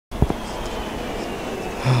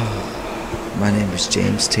My name is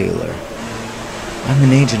James Taylor. I'm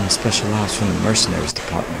an agent of special ops from the mercenaries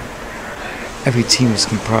department. Every team is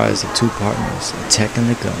comprised of 2 partners, a tech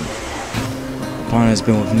and a gun. The partner has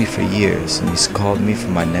been with me for years, and he's called me for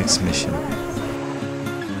my next mission.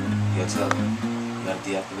 Yo, tell him, you gotta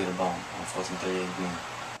deactivate a bomb on 1438 Green.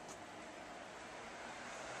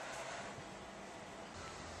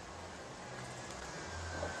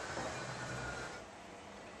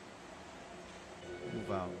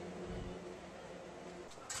 Move out.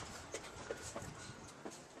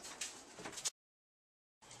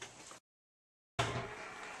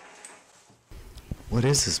 What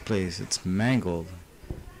is this place? It's mangled.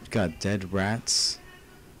 We've got dead rats,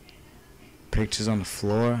 pictures on the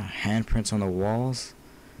floor, handprints on the walls.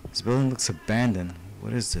 This building looks abandoned.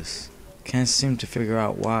 What is this? Can't seem to figure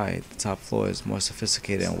out why the top floor is more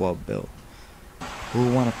sophisticated and well built. Who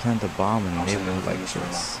would want to plant a bomb in a neighborhood like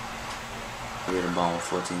this? We had a bomb with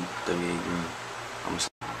 1438 Green.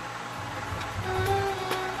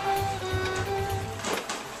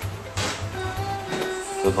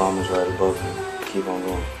 The bomb is right above you. Keep on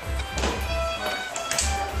going.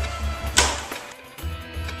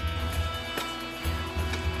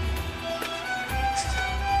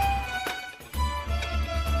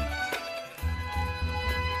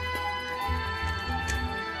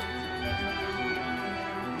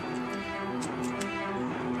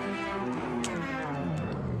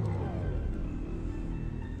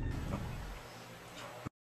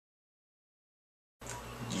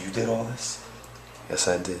 You did all this? Yes,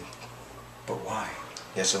 I did. But why?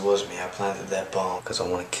 Yes, it was me. I planted that bomb because I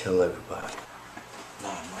want to kill everybody.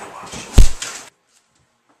 Not on my watch.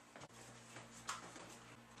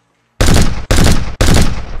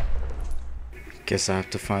 Guess I have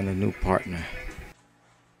to find a new partner.